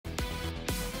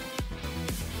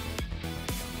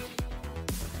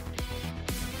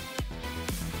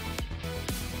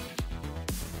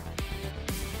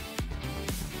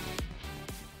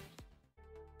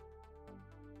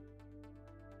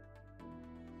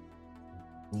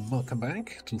Welcome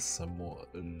back to some more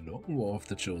Long War of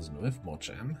the Chosen with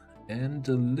Modjam and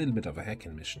a little bit of a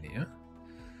hacking mission here.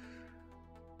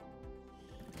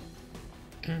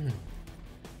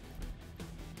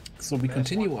 So we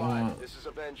continue our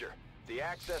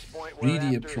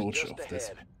greedy approach of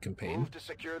this campaign. Move to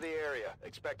secure the area.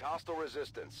 Expect hostile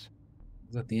resistance.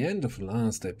 At the end of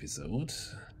last episode,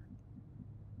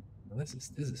 well, this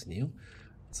is new.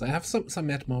 So I have some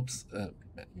map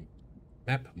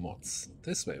mods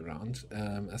this way around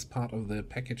as part of the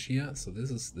package here. So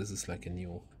this is like a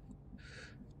new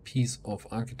piece of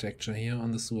architecture here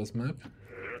on the Suez map.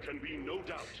 There can be no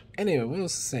doubt. Anyway, what I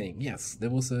was saying, yes, there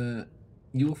was a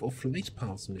UFO flight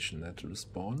paths mission that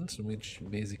respawned, which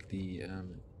basically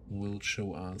will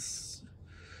show us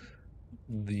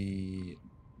the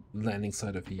landing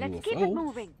site of the Let's UFO. keep it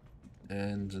moving.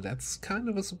 And that's kind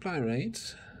of a supply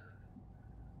rate.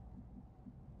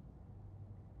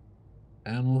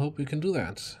 And we'll hope we can do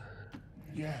that.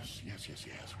 Yes.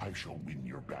 I shall win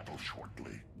your battle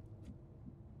shortly.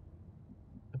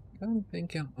 I'm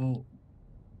thinking, oh,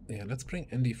 yeah, let's bring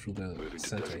Andy through the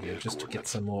center here, just to get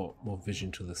some more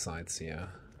vision to the sides here.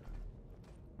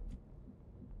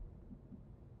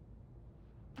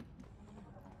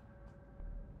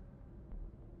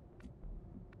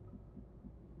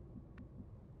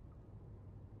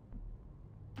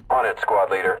 On it,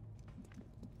 squad leader.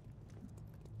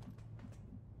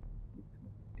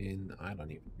 In, I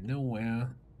don't even know where.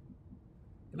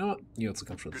 You know what? You also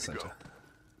come through the center.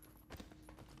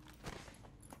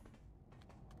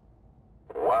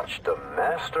 Watch the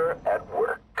master at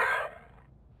work.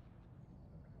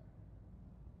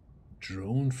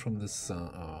 Drone from the sun.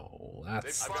 Oh,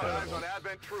 that's terrible.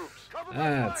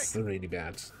 That's really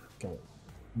bad. Come on.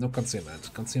 No concealment.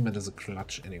 Concealment is a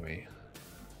clutch anyway.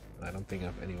 I don't think I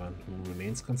have anyone who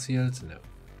remains concealed. No.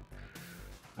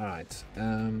 Alright.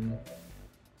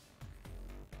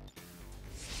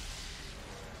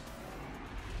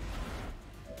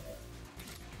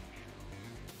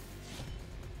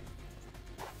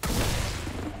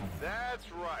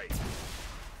 That's right.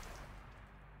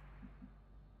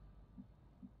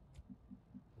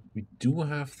 We do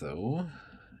have, though,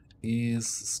 is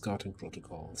scouting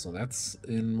protocol. So that's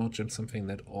in Modjam something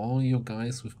that all your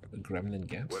guys with Gremlin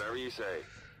get. Whatever you say.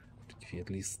 To give you at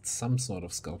least some sort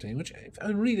of scouting, which I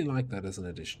really like that as an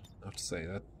addition. I have to say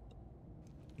that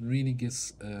really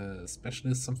gives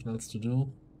specialists something else to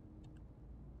do.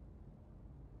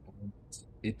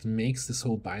 It makes this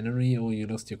whole binary, oh, you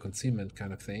lost your concealment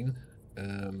kind of thing,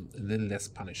 a little less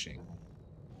punishing.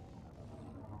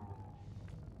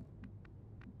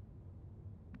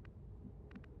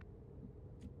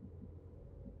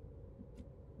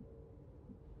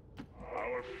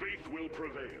 Our faith will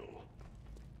prevail.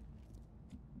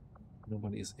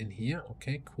 Nobody is in here.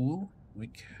 Okay, cool. We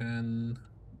can...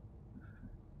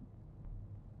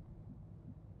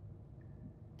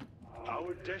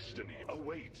 Our destiny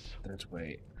awaits. that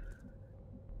way.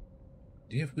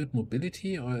 Do you have good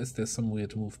mobility, or is there some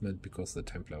weird movement because the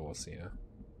Templar was here?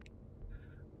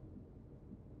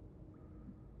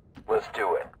 Let's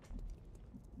do it.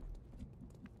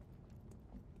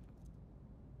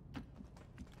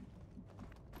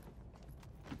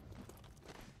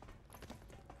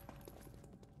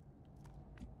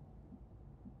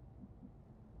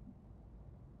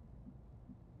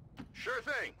 Sure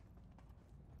thing.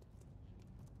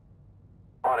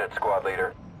 On it, squad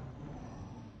leader.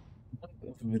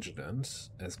 Vigilant,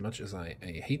 as much as I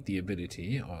hate the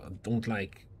ability, or don't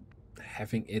like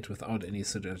having it without any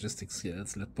synergistic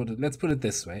skills. Let's put it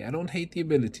this way. I don't hate the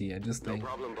ability, I just think No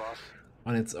problem, boss.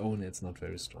 on its own it's not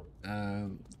very strong.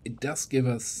 It does give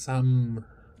us some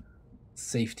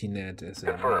safety net, as in,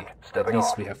 Confirmed. hey, at Stepping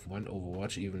least off. we have one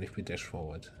Overwatch even if we dash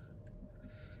forward.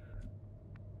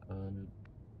 Our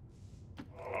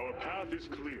path is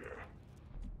clear.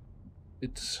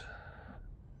 It's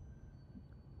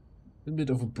a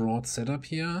bit of a broad setup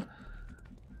here.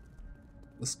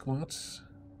 The squad.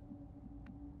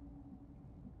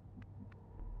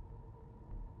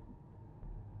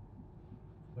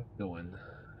 Going.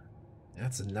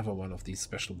 That's another one of these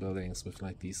special buildings with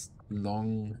like these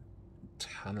long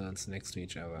tunnels next to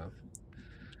each other.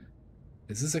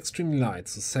 This is extremely light,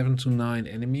 so 7 to 9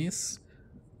 enemies.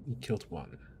 We killed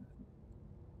one.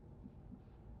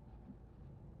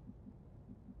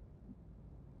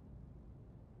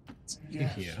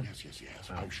 Yes. Here.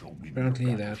 I shall win Apparently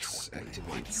your that battle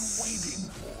shortly.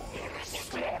 activates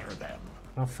Slaughter them.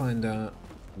 Pathfinder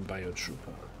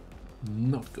Biotrooper.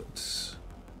 Not good.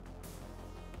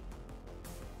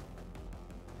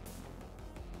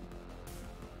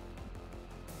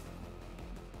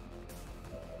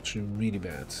 Actually really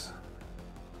bad.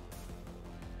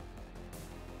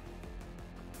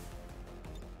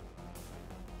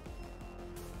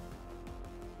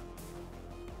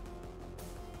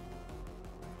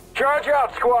 Charge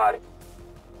out, squad!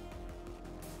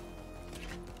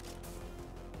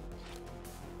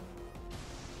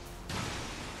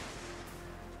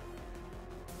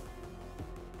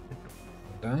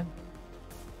 Down.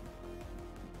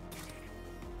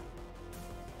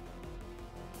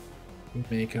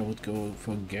 Maker would go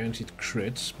for guaranteed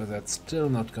crit, but that's still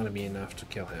not gonna be enough to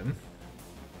kill him.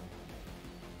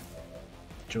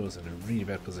 Joe's in a really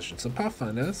bad position. So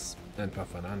Pathfinders and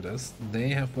Pathfinders, they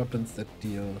have weapons that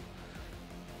deal,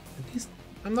 at least,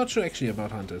 I'm not sure actually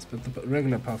about Hunters, but the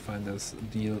regular Pathfinders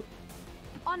deal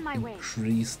On my way.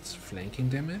 increased flanking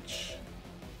damage.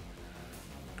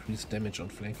 Increased damage on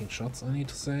flanking shots, I need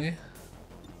to say.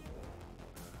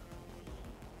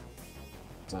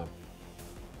 So,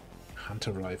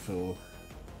 Hunter rifle.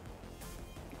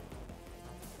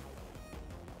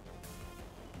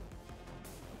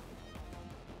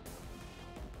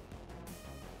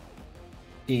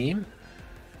 Aim.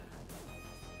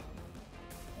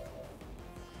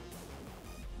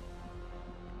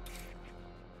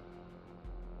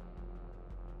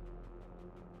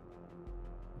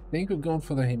 I think we're going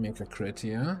for the Haymaker crit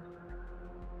here.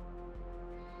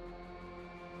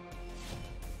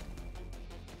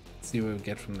 See what we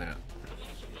get from that.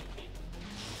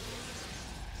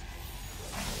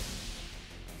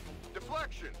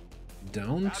 Deflection.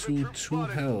 Down to 2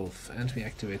 health, and we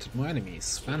activated more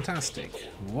enemies. Fantastic.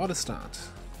 What a start.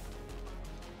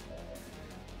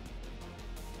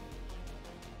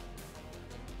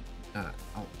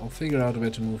 I'll figure out where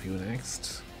to move you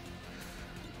next.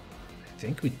 I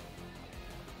think we...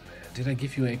 Did I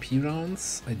give you AP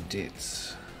rounds? I did.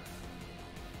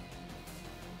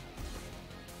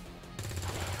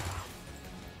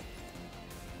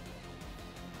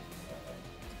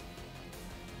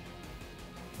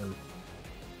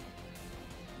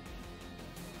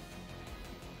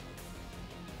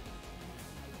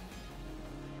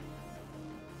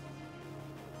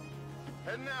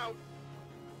 Heading out.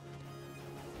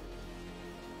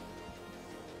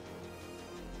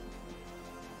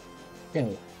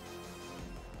 Okay.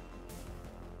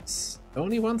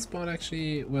 Only one spot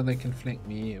actually where they can flank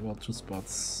me. Well, 2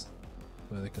 spots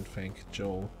where they can flank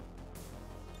Joe.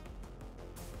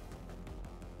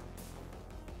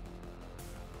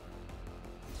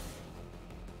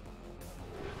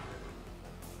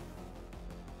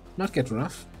 Might get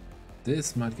rough.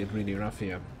 This might get really rough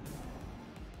here.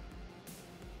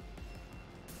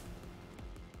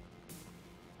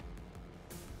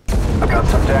 I got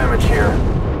some damage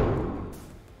here.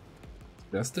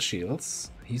 There's the shields.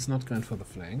 He's not going for the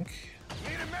flank.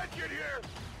 Need a medkit here.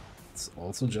 It's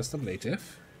also just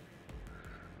ablative.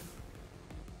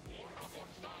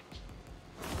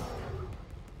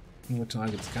 Hitting the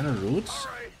target's kind of rude.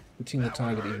 Hitting the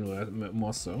target even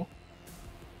more so.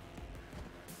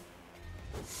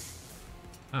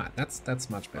 Ah, that's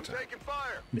much better. Taking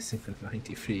fire. Missing for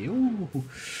 93. Ooh.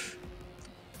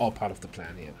 All part of the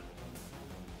plan here.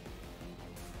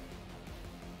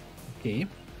 Okay.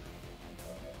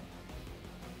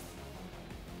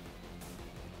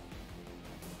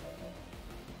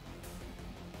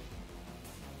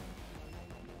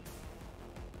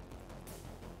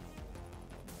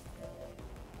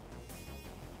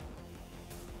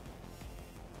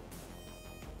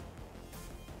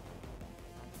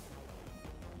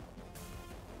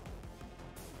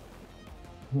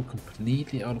 You're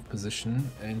completely out of position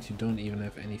and you don't even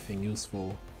have anything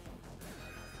useful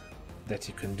that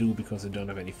you can do because you don't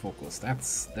have any focus.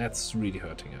 That's really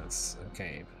hurting us.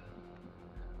 Okay.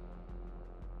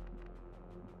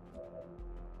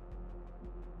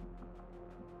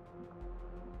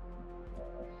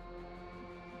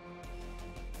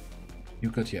 You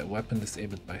got here, weapon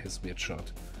disabled by his weird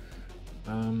shot.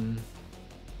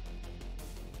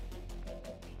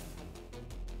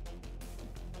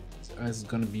 Is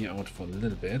gonna be out for a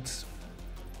little bit.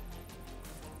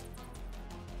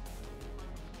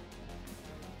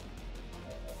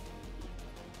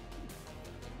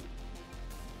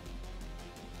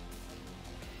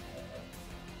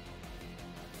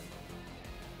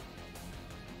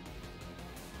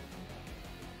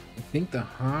 I think the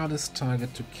hardest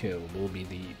target to kill will be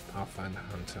the Pathfinder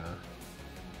Hunter.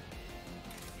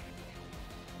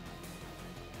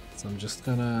 So I'm just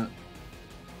gonna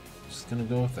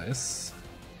go with this.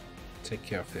 Take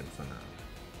care of him for now.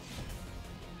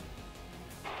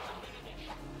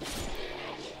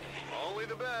 Only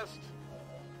the best.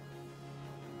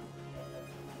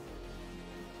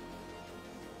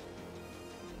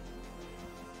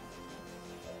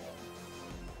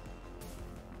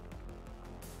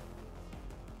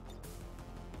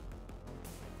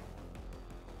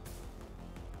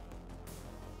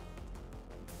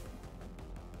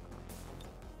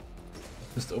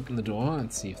 Just open the door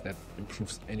and see if that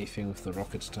improves anything with the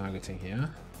rocket targeting here.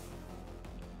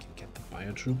 Can get the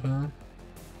biotrooper.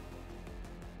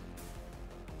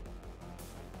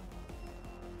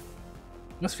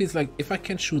 Almost feels like if I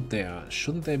can shoot there,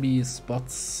 shouldn't there be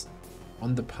spots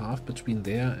on the path between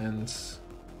there and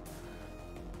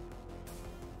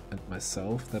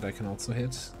myself that I can also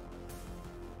hit?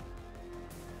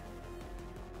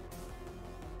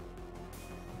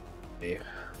 Yeah.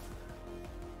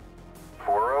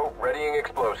 4-0, readying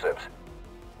explosives.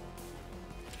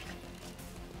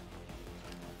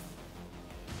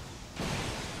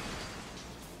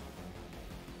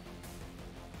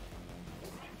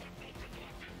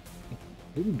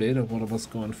 A little bit of what I was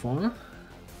going for.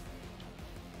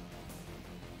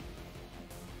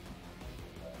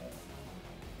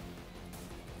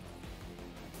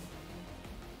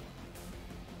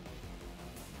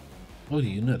 Oh,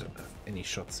 you don't have any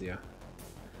shots here.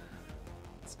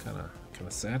 It's kind of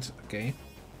sad. Okay.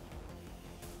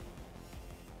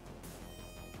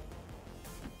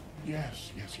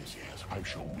 Yes, yes, yes, yes. I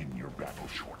shall win your battle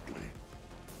shortly.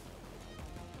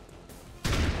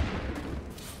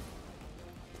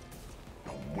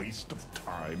 A waste of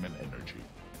time and energy.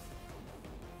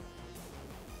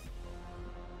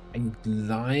 I'd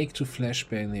like to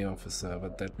flashbang the officer,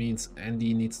 but that means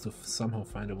Andy needs to somehow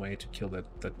find a way to kill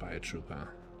that biotrooper.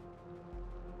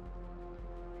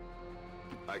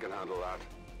 I can handle that.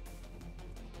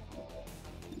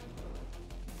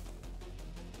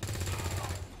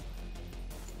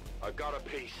 I've got a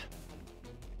piece.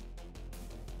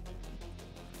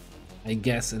 I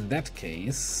guess in that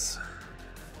case,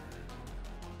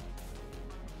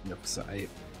 the officer,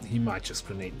 he might just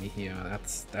grenade me here.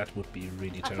 That would be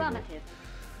really terrible.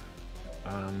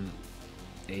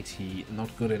 80,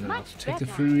 not good enough. Take the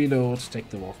free reload, take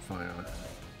the walk fire.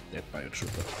 That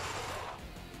biotrooper.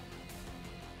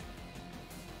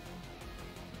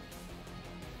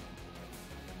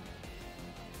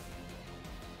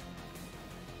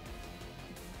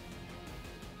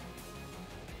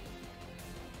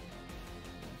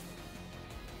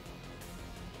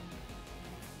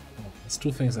 There's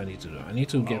two things I need to do. I need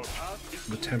to get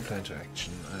the Templar into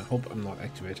action. I hope I'm not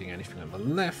activating anything on the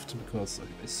left, because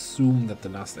I assume that the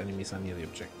last enemies are near the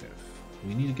objective.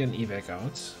 We need to get an evac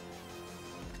out.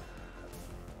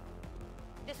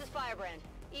 This is Firebrand.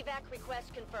 Evac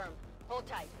request confirmed. Hold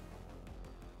tight.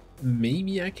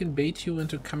 Maybe I can bait you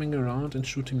into coming around and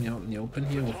shooting me out in the open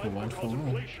here with the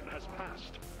 1-4.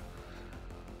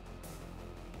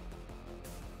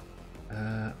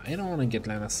 I don't want to get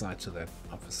line of sight to that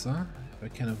officer, if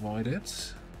I can avoid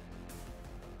it.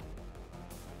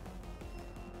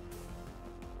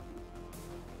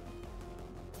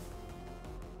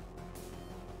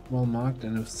 Well marked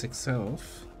and with 6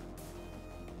 health.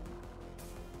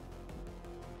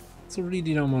 So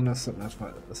really don't want to set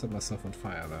myself on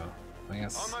fire though. I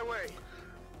guess On my way.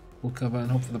 we'll cover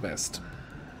and hope for the best.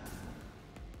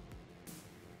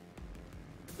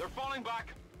 They're falling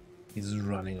back. He's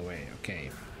running away, okay.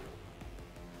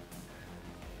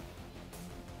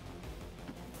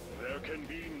 There can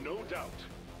be no doubt.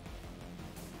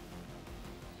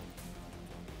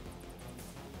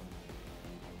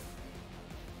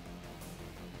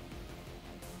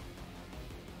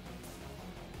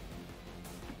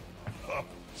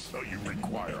 So you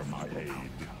require my aid.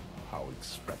 How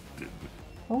expected.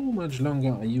 How much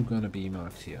longer are you gonna be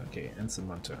marked here? Okay, Ensign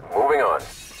Munter. Moving on.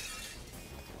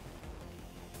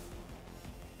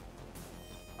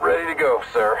 Ready to go,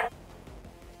 sir.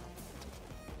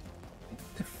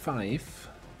 5.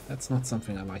 That's not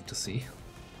something I like to see.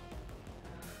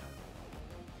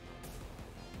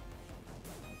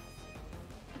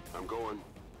 I'm going.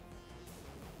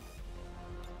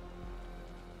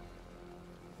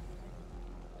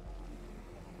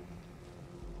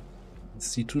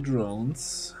 See 2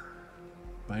 drones.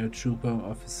 Biotrooper,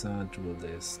 officer,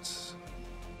 duelist.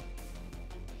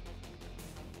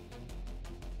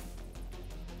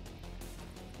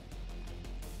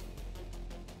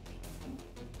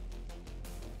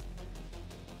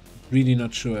 Really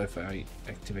not sure if I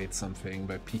activate something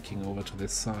by peeking over to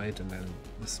this side and then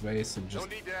this way, so just Don't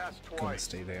need to ask gonna twice.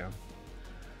 stay there.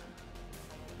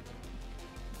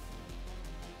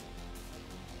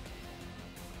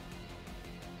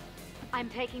 I'm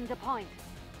taking the point.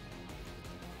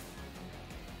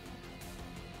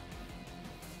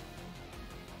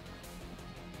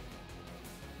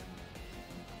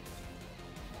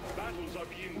 Battles are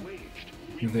being waged.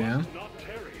 We You there? must not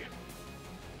tarry.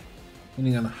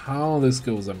 Depending on how this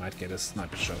goes, I might get a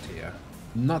sniper shot here.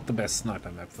 Not the best sniper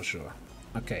map for sure.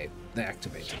 Okay, they're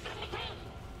activated.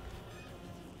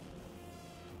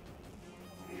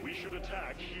 We should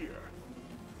attack here.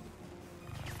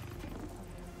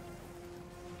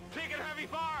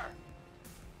 Heavy fire!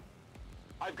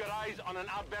 I've got eyes on an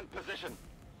advent position.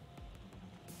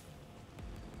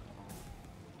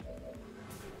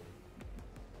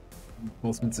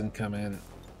 Reinforcements incoming.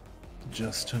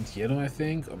 Just turned yellow, I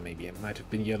think, or maybe it might have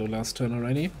been yellow last turn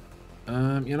already.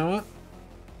 You know what?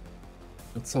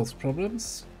 It solves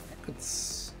problems.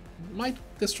 Might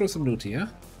destroy some loot here.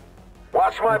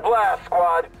 Watch my blast,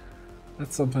 squad!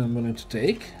 That's something I'm willing to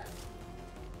take.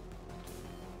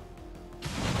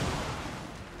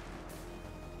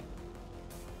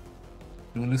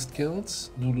 Duelist killed,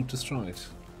 no loot destroyed.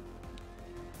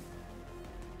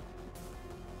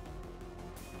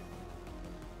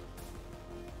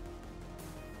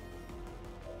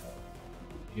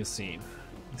 You see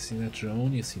that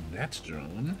drone, you see that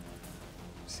drone,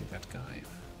 you see that guy.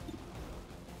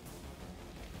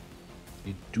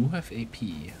 You do have AP.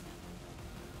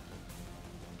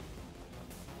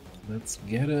 Let's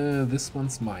get this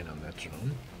one's mine on that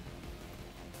drone.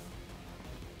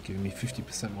 Giving me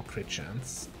 50% more crit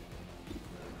chance.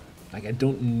 Like, I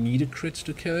don't need a crit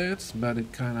to kill it, but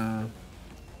it kinda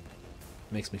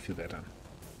makes me feel better.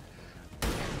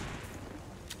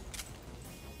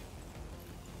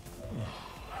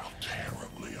 How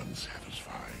terribly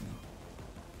unsatisfying.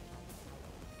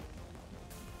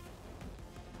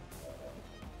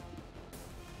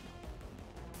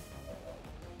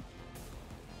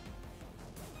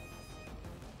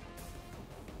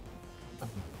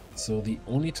 So the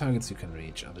only targets you can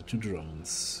reach are the two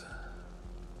drones.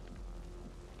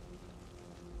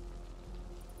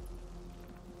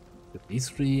 With these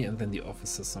three, and then the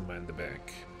officer somewhere in the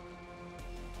back.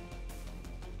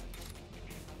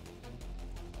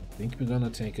 I think we're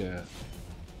gonna take a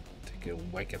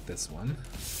whack at this one.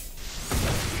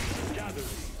 Gather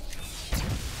these.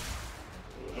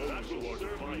 Those who are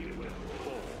divided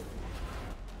fall.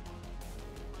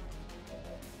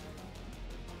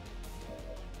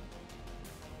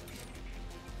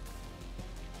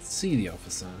 See the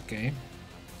officer, okay.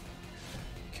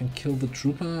 Can kill the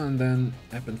trooper and then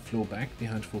ebb and flow back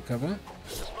behind full cover.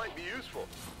 This might be useful.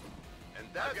 And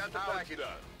that's how it's done.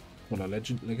 What are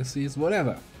legend legacies?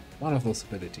 Whatever. One of those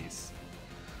abilities.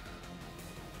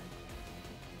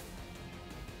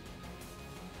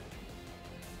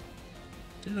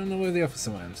 Didn't know where the officer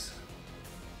went.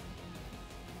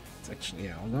 It's actually,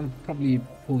 yeah, I'm gonna probably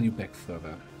pull you back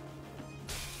further.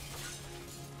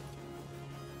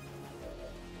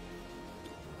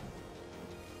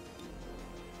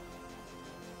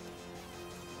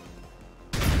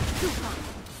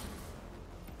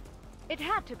 It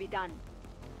had to be done.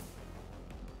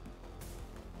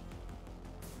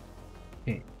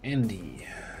 Okay, Andy,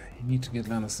 you need to get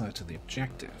line of sight to the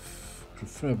objective,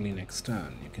 preferably next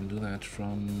turn. You can do that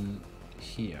from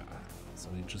here. So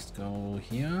we just go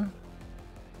here.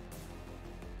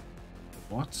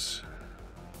 What?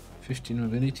 15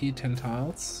 mobility, 10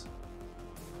 tiles.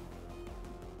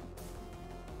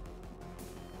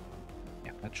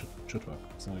 Yeah, that should work.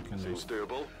 So we can Seems just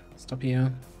doable. stop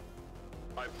here.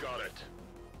 I've got it.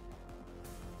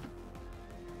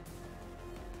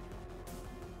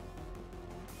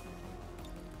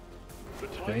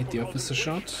 Bait the officer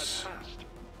shot.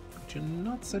 Could you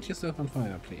not set yourself on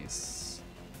fire, please?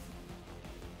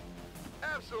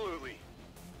 Absolutely.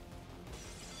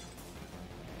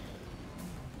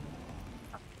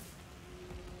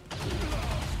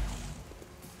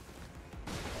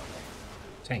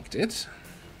 Tanked it.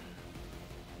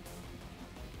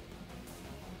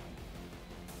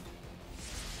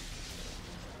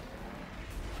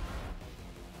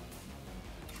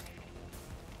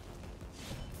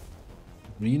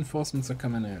 Reinforcements are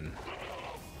coming in.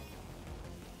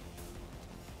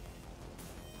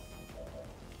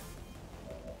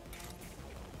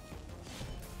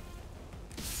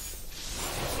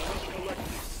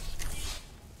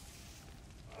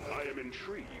 I am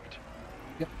intrigued.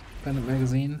 Yep, Planet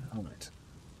Magazine. Alright.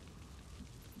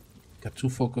 Got 2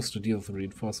 focus to deal with the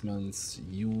reinforcements.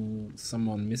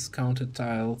 Someone miscounted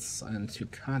tiles, and you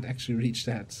can't actually reach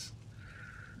that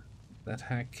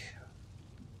hack.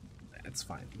 It's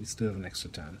fine. We still have an extra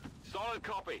turn. Solid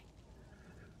copy.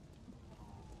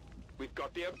 We've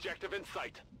got the objective in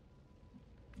sight.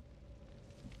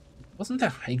 Wasn't there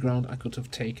high ground I could have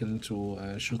taken to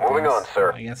shoot Moving things? on,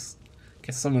 sir. I guess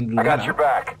someone blew I got that your up.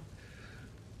 back.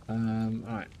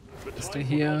 Alright. The Stay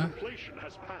time here. for contemplation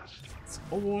has passed. Let's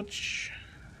Overwatch.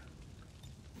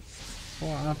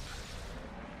 4 up.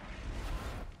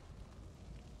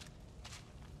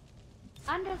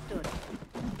 Understood.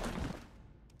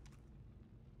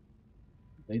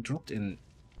 They dropped in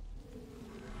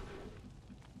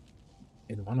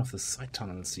one of the side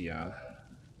tunnels here.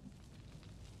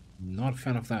 Not a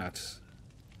fan of that.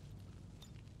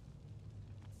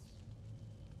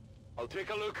 I'll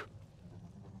take a look.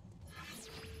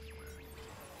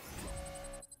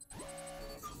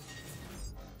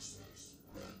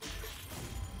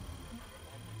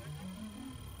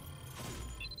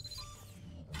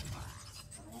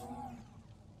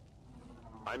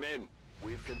 I'm in.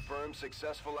 We've confirmed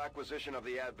successful acquisition of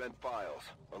the Advent files.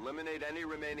 Eliminate any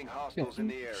remaining hostiles in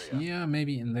the area. Yeah,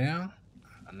 maybe in there?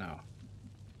 No.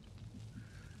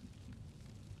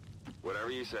 Whatever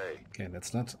you say. Okay,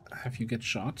 let's not have you get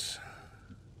shot.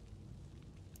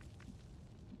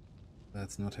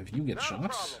 Let's not have you get Not a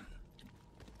shot. problem.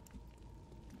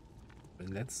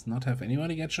 Let's not have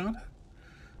anybody get shot.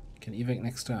 Can evac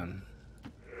next turn.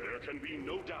 There can be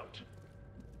no doubt.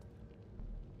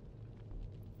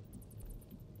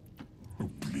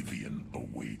 Oblivion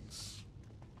awaits.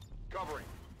 Covering.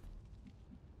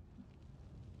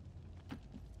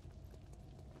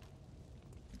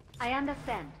 I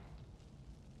understand.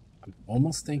 I'm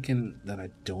almost thinking that I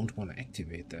don't want to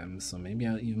activate them, so maybe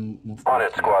I'll even move On back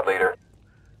it, here. squad leader.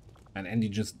 And Andy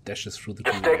just dashes through the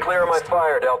Just queue stay clear of my next time.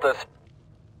 fire, Deltas.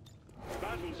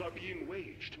 Battles are being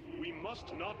waged. We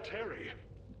must not tarry.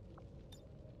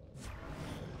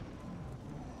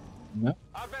 No,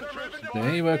 Advent troops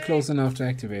they were close enough to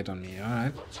activate on me,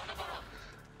 alright.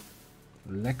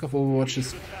 Lack of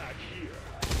overwatches Attack here.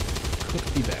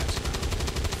 could be bad.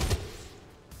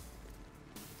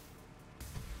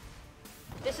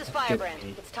 This is Firebrand.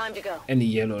 It's time to go. Any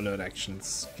yellow alert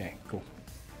actions. Okay, cool.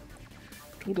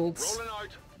 Toodles. rolling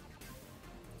out.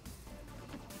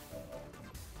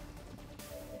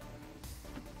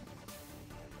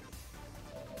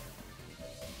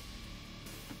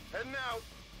 Heading out.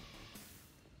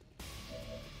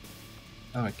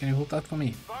 Alright, can you hold that for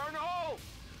me? Fire in the hole.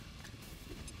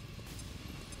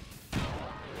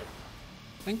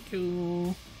 Thank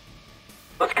you.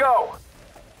 Let's go!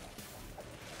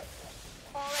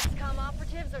 All XCOM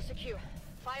operatives are secure.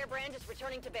 Firebrand is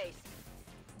returning to base.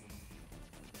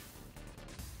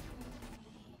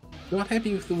 Not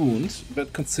happy with the wound,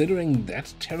 but considering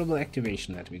that terrible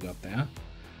activation that we got there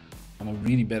on a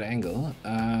really bad angle,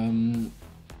 I'm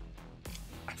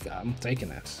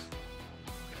taking it.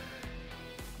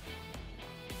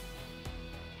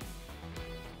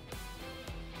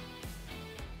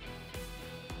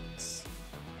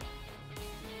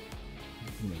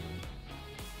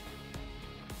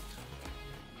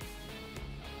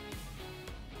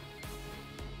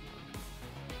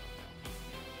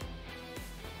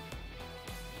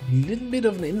 Little bit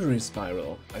of an injury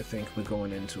spiral, I think we're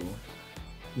going into,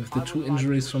 with the two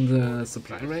injuries from the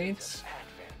supply raids.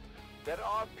 That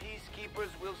our peacekeepers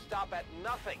will stop at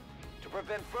nothing to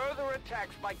prevent further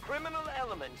attacks by criminal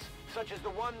elements such as the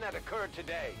one that occurred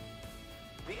today.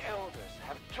 The Elders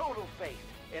have total faith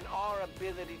in our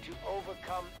ability to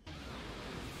overcome.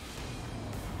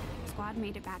 Squad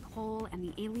made it back whole, and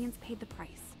the aliens paid the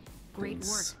price. Great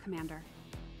Thanks. work, Commander.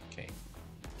 Okay.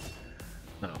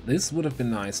 Now, this would have been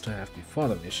nice to have before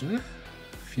the mission.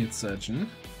 Field Surgeon.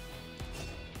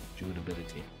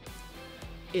 Durability.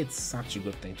 It's such a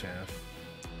good thing to have.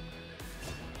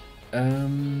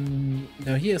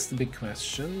 Now here's the big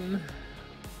question.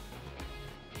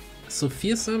 So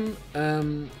Fearsome,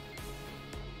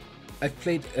 I've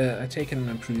taken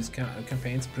in previous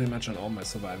campaigns pretty much on all my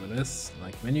survivalists.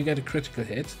 Like when you get a critical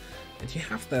hit, and you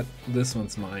have this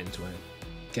one's mine to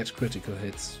get critical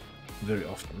hits very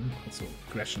often, also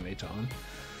aggression later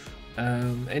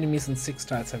on. Enemies in 6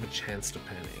 tiles have a chance to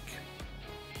panic.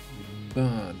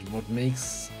 But what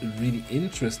makes a really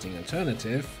interesting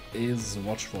alternative is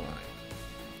Watchful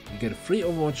Eye. You get a free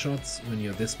overwatch shots when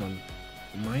you're this one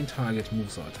mine target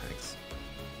moves or attacks.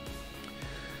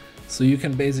 So you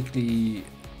can basically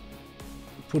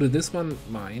put this one's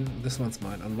mine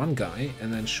on one guy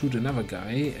and then shoot another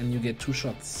guy and you get 2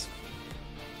 shots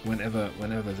whenever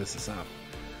this is up.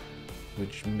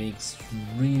 Which makes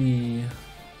really...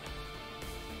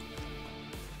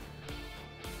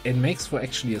 It makes for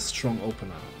actually a strong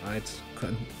opener, right?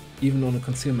 Even on a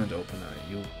concealment opener.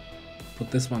 You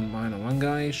put this one mine on one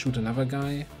guy, shoot another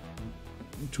guy,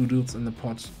 2 dudes in the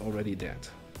pot already dead.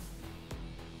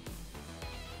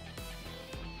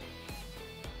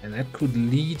 And that could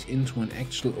lead into an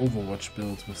actual Overwatch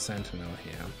build with Sentinel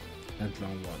here and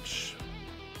Long Watch.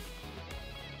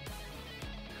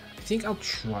 I think I'll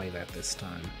try that this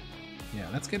time. Yeah,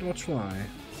 let's get Watchful Eye.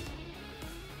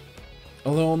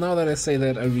 Although now that I say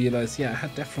that, I realize, yeah, I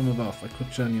had Death from Above. I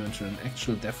could turn you into an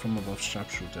actual Death from Above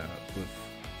sharpshooter with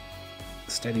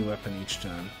a steady weapon each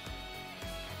turn.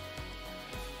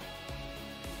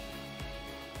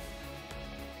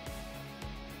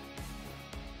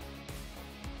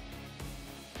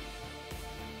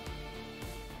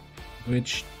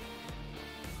 Which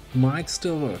might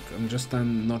still work.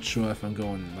 I'm not sure if I'm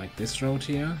going like this route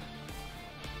here.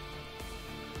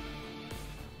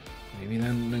 Maybe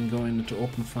then going into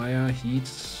open fire,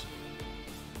 heat,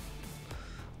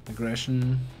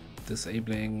 aggression,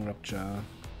 disabling, rupture,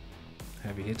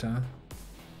 heavy hitter.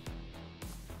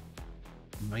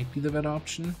 Might be the better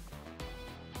option.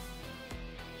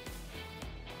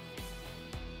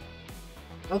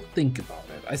 I'll think about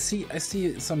it. I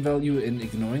see some value in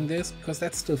ignoring this, because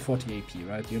that's still 40 AP,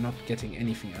 right? You're not getting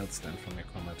anything else then from your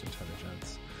combat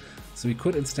intelligence. So we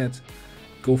could instead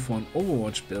go for an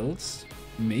Overwatch build,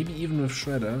 maybe even with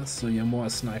Shredder, so you're more a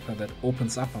sniper that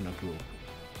opens up on a group.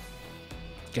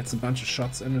 Gets a bunch of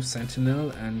shots in with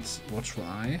Sentinel and Watchful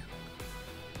Eye,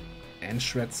 and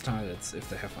shreds targets if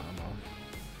they have armor.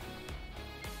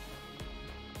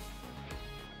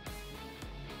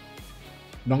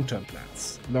 Long-term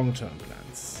plans. Long-term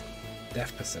plans.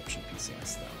 Depth perception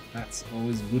PCS though. That's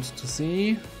always good to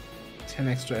see. 10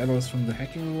 extra arrows from the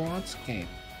hacking reward. Okay.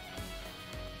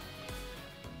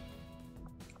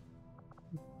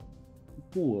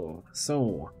 Cool.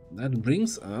 So that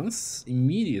brings us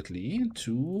immediately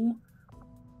to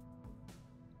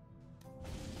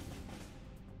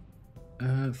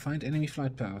find enemy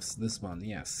flight paths. This one,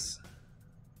 yes.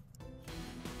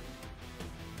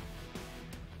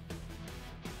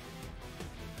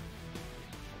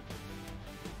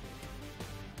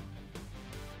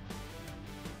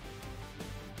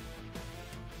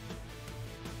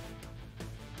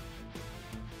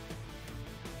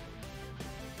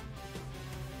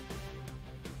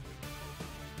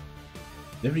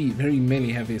 Very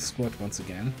melee heavy squad once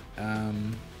again. Alright,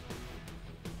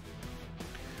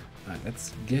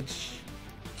 let's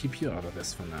keep you out of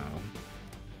this for now.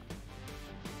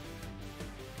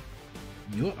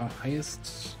 You're our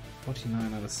highest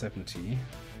 49 out of 70.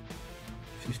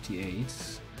 58.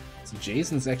 So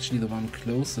Jason's actually the one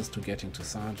closest to getting to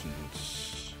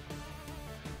Sergeant.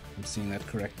 I'm seeing that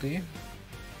correctly.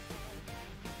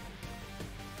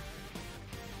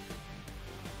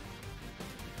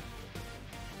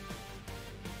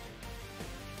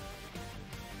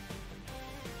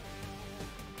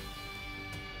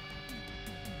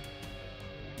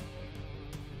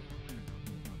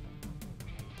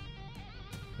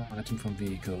 Item from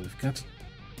vehicle. We've got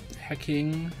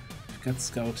hacking, we've got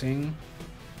scouting.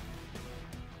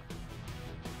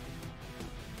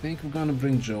 I think we're gonna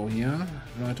bring Joe here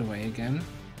right away again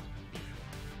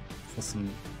for some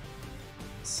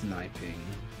sniping.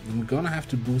 And we're gonna have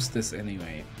to boost this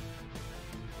anyway.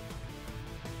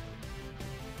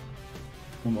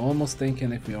 I'm almost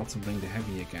thinking if we also bring the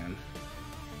heavy again.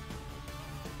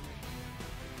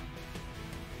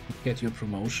 Get your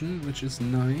promotion, which is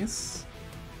nice.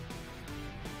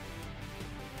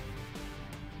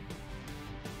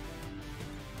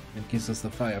 It gives us the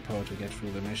firepower to get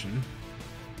through the mission.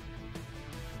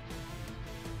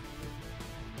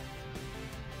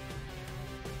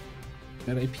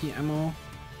 Got AP ammo.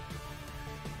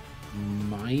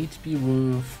 Might be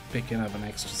worth picking up an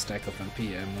extra stack of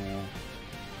MP ammo.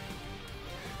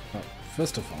 But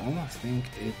first of all, I think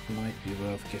it might be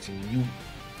worth getting you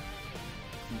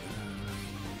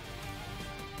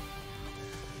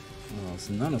those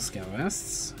nanoscale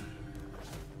vests.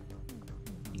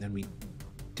 Then we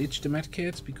ditch the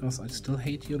medkit because I still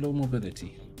hate your low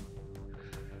mobility.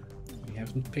 We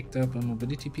haven't picked up a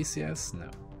mobility PCS? No.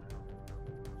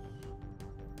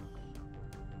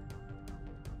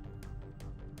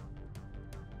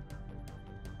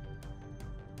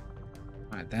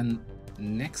 Alright, then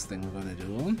next thing we're gonna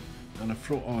do, we're gonna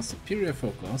throw our superior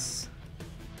focus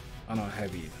on our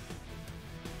heavy.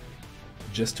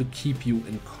 Just to keep you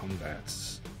in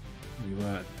combat. We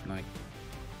were like...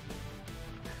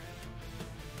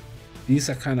 These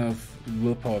are kind of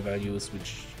willpower values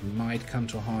which might come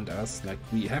to haunt us. Like,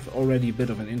 we have already a bit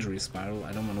of an injury spiral.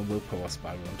 I don't want a willpower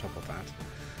spiral on top of that.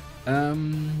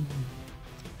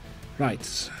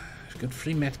 Right. We've got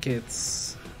 3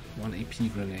 medkits, 1 AP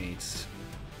grenade.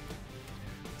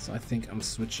 So I think I'm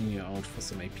switching you out for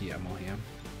some AP ammo here.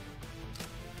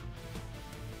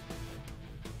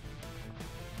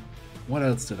 What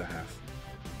else did I have?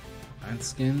 Iron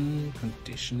skin,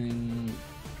 conditioning,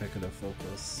 regular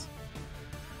focus.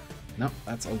 No,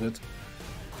 that's all good.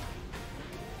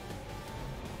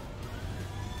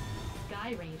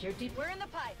 Sky Ranger, we're in the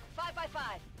pipe.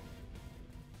 5x5.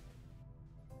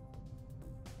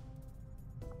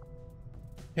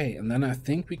 Okay, and then I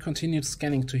think we continued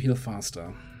scanning to heal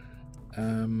faster.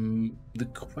 The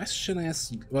question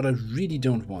is, what I really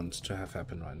don't want to have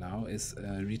happen right now is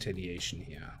retaliation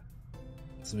here.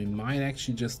 So we might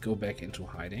actually just go back into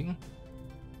hiding.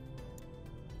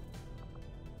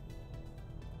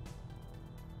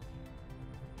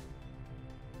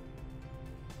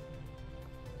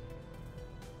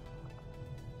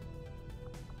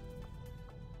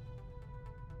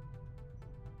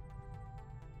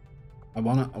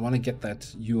 wanna get that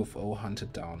UFO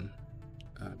hunted down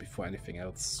before anything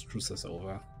else screws us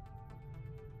over.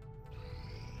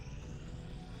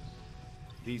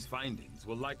 These findings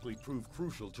will likely prove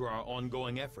crucial to our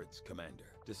ongoing efforts, Commander.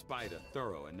 Despite a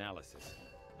thorough analysis,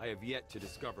 I have yet to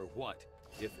discover what,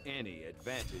 if any,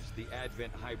 advantage the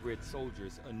Advent hybrid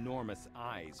soldiers' enormous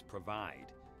eyes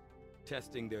provide.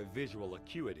 Testing their visual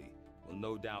acuity will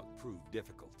no doubt prove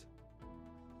difficult.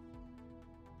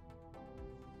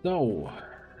 So,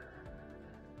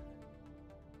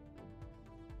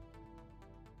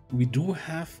 we do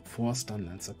have 4 stun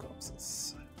lancer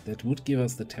corpses. That would give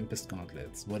us the Tempest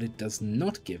gauntlets. What it does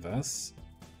not give us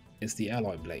is the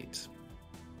alloy blade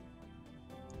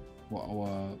for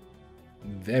our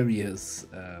various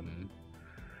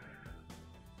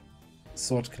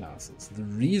sword classes. The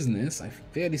reason is, I'm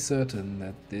fairly certain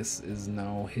that this is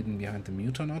now hidden behind the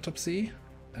Muton Autopsy,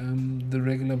 the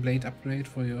regular blade upgrade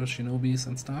for your shinobis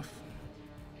and stuff.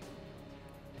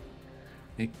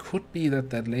 It could be that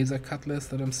that laser cutlass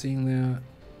that I'm seeing there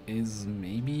is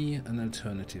maybe an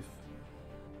alternative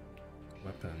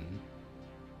weapon.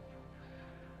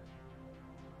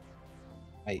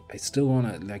 I still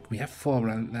wanna, like, we have 4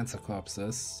 Lancer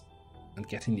corpses, and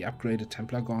getting the upgraded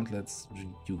Templar gauntlets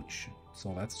huge.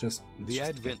 So let's just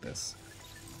get this.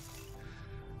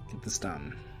 Get this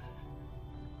done.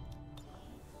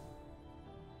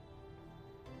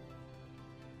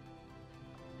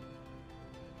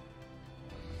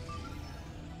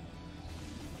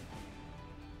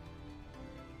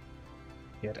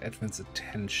 Get Advent's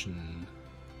attention.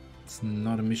 It's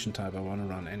not a mission type I want to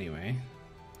run anyway.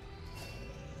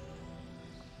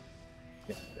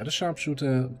 Yeah, got a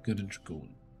sharpshooter, good a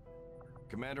dragoon.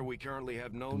 Commander, we currently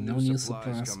have no new new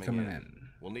supplies supplies coming in.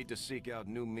 We'll need to seek out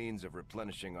new means of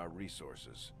replenishing our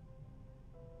resources.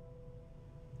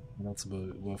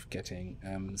 Also worth getting.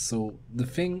 So the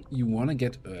thing you want to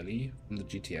get early from the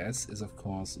GTS is of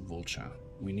course Vulture.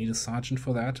 We need a sergeant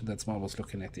for that. That's why I was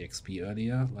looking at the XP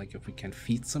earlier. Like, if we can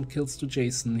feed some kills to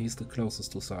Jason, he's the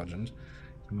closest to sergeant.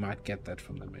 We might get that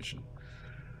from the mission.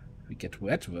 If we get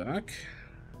wet work,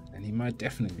 and he might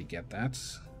definitely get that.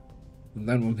 And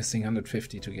then we're missing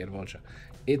 150 to get Vulture.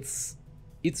 It's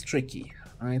tricky,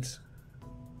 right?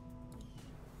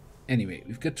 Anyway,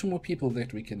 we've got 2 more people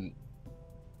that we can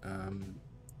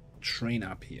train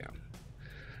up here.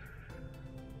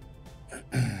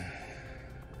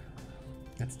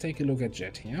 Let's take a look at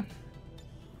Jet here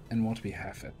and what we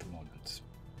have at the moment.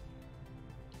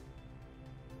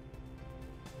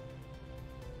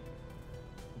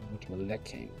 What we're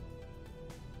lacking.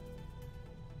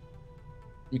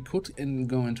 We could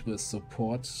go into a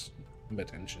support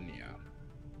combat engineer.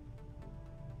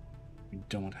 We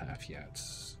don't have yet.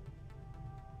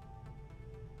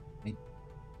 Do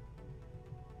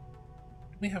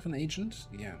we have an agent?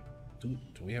 Yeah. Do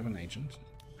we have an agent?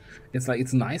 It's like,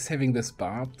 it's nice having this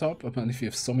bar up top, but if you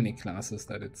have so many classes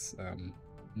that it's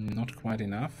not quite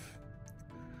enough.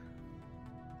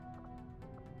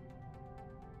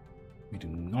 We do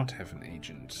not have an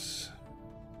agent.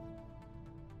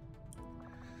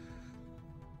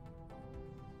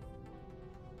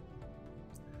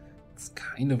 It's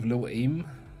kind of low aim,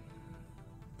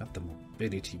 but the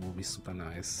mobility will be super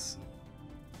nice.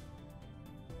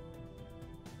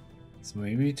 So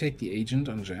maybe we take the agent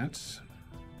on Jet.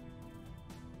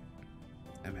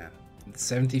 Oh man,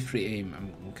 73 aim.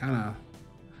 I'm kinda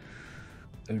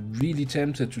really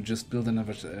tempted to just build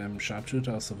another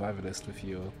sharpshooter or survivalist with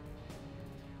you.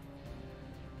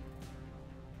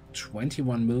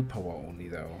 21 willpower only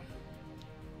though.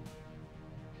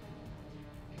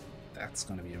 That's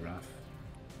gonna be rough.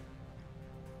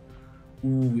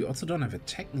 Ooh, we also don't have a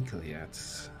technical yet.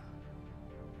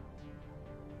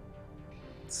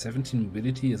 17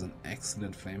 mobility is an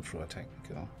excellent flamethrower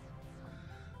technical.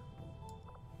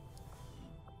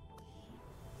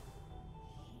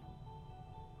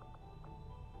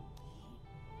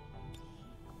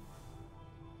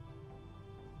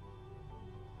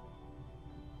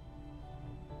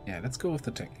 Yeah, let's go with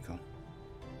the technical.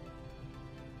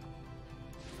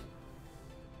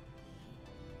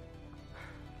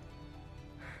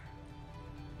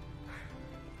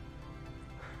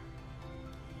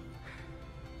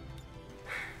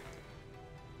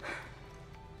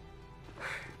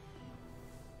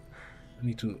 I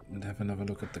need to have another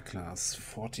look at the class.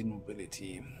 14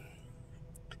 mobility.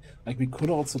 Like, we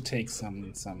could also take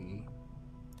some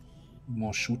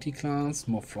more shooty class,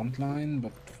 more frontline,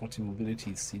 but 14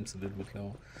 mobility seems a little bit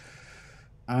low.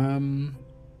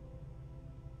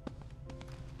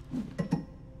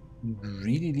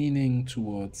 Really leaning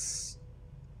towards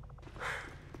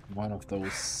one of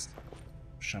those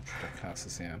sharpshooter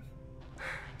classes here.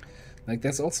 Like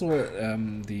there's also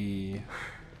the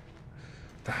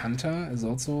hunter is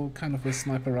also kind of a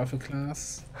sniper rifle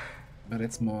class, but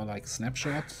it's more like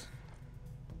snapshot.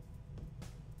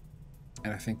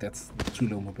 And I think that's too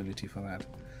low mobility for that.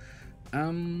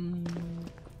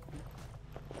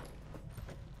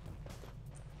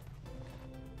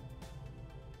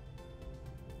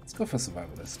 Let's go for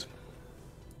survivalist.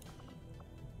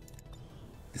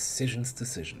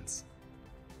 Decisions.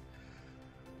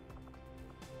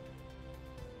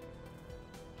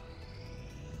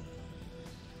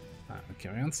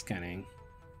 Carry on scanning.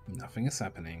 Nothing is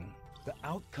happening. The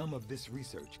outcome of this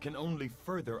research can only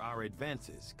further our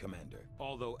advances, Commander.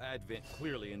 Although Advent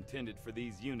clearly intended for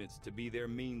these units to be their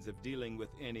means of dealing with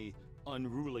any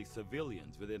unruly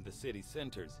civilians within the city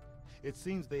centers, it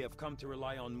seems they have come to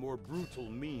rely on more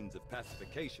brutal means of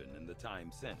pacification in the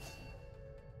time since.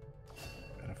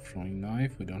 Got a throwing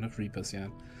knife. We don't have Reapers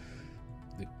yet.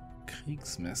 The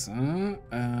Kriegsmesser.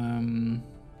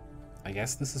 I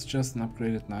guess this is just an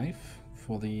upgraded knife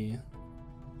for the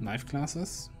knife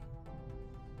classes.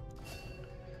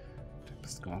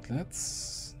 Tempest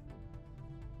gauntlets.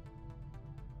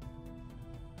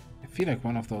 I feel like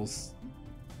one of those,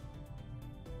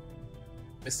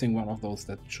 missing one of those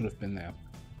that should have been there.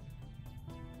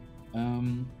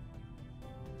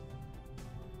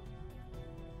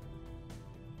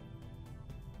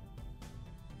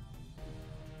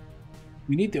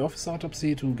 We need the office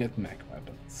autopsy to get mech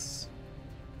weapons.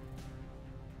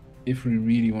 If we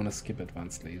really want to skip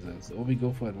advanced lasers, or we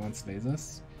go for advanced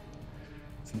lasers,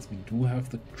 since we do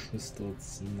have the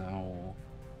crystals now,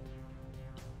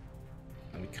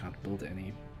 and we can't build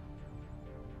any.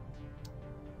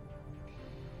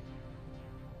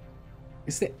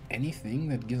 Is there anything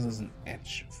that gives us an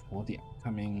edge for the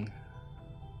upcoming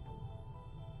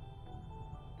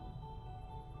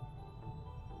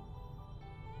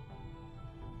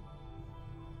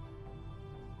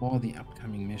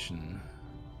mission?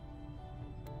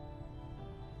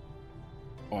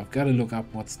 Oh, I've got to look up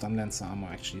what stun lancer armor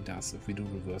actually does if we do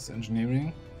reverse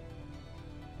engineering.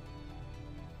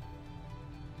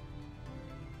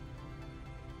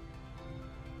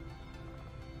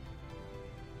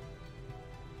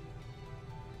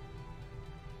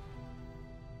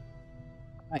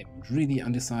 I'm really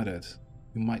undecided.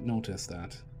 You might notice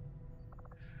that.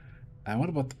 What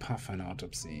about the Pathfinder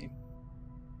autopsy?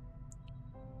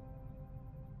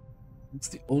 It's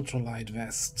the ultralight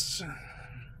vest.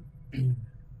 I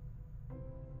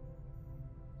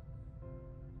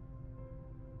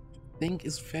think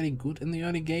is fairly good in the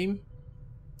early game.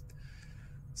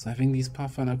 So having these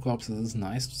Pathfinder corpses is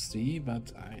nice to see,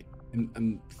 but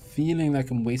I'm feeling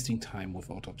like I'm wasting time with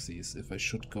autopsies if I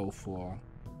should go for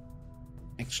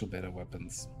actual better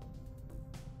weapons.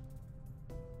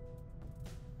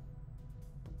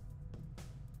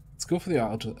 Let's go for the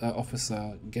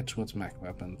officer, get towards mech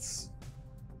weapons.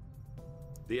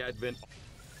 The Advent.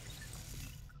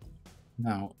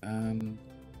 Now,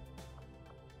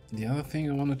 the other thing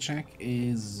I want to check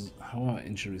is how our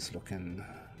injuries looking.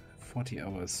 40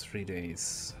 hours, 3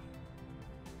 days.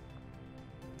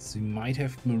 So we might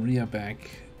have Maria back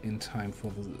in time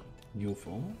for the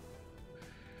UFO.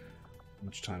 How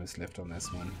much time is left on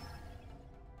this one?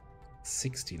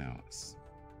 16 hours.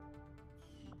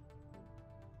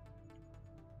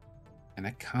 And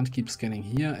I can't keep scanning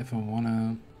here if I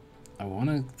wanna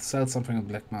sell something on the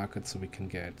black market so we can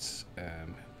get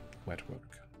wet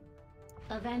work.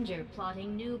 Avenger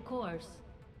plotting new course.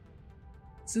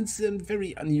 Since a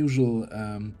very unusual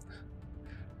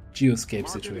geoscape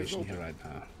situation here right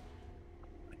now.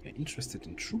 I'm interested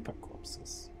in trooper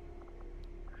corpses.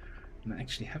 And I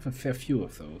actually have a fair few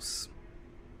of those.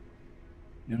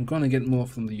 And I'm gonna get more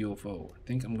from the UFO. I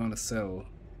think I'm gonna sell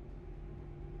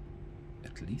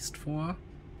at least 4.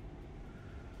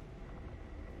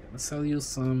 I'll sell you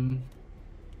some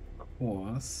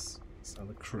cores. Sell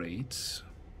the crate.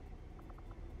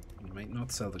 I might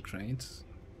not sell the crate.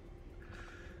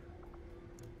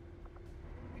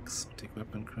 Exotic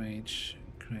weapon crate.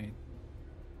 Hang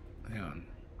on.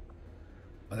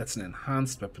 Oh, that's an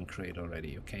enhanced weapon crate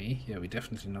already. Okay, yeah, we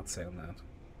definitely not sell that.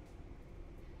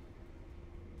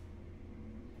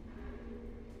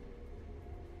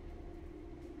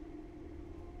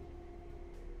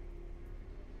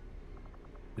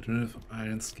 Get rid of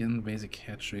iron skin, basic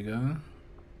hair trigger.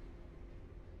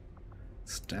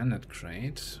 Standard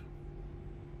crate.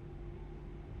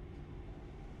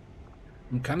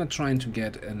 I'm kind of trying to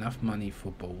get enough money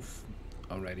for both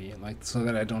already, like so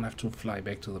that I don't have to fly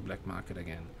back to the black market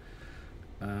again.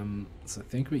 So I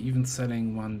think we're even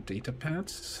selling 1 data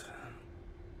pad.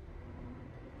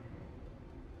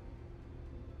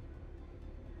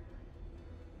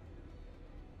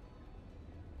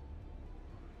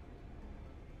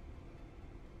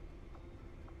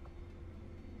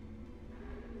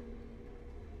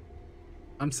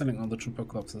 I'm selling all the trooper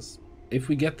corpses. If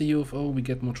we get the UFO, we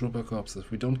get more trooper corpses.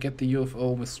 If we don't get the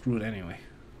UFO, we're screwed anyway.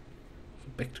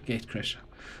 Back to Gatecrasher.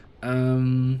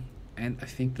 And I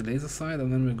think the laser sight,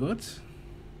 and then we're good.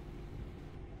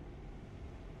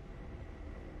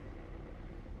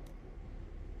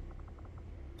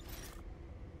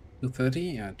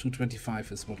 $230? Yeah,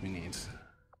 $225 is what we need.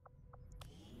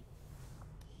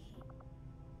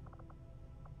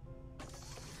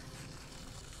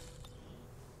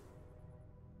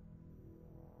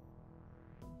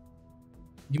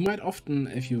 You might often,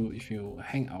 if you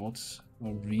hang out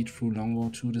or read through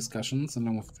LWotC discussions and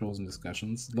LWotC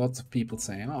discussions, lots of people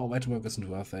say, oh, wet work isn't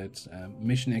worth it,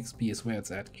 mission XP is where it's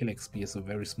at, kill XP is a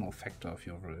very small factor of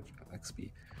your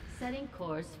XP. Setting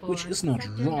course for which is not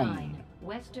Sector wrong, 9,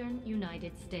 Western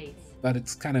United States. but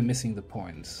it's kind of missing the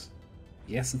point.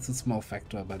 Yes, it's a small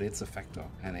factor, but it's a factor,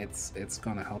 and it's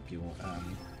gonna help you.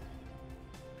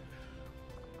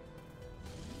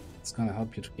 It's gonna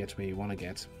help you to get where you want to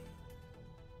get.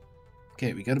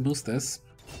 Okay, we gotta boost this.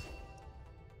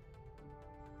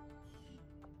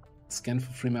 Scan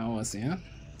for 3 more hours, yeah?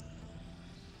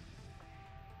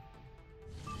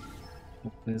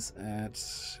 Put this at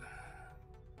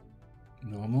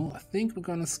normal. I think we're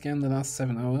gonna scan the last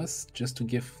 7 hours just to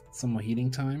give some more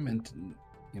healing time and,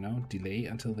 you know, delay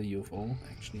until the UFO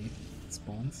actually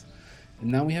spawns. And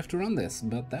now we have to run this,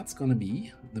 but that's gonna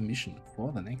be the mission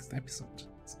for the next episode.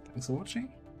 So thanks for watching,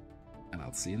 and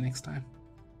I'll see you next time.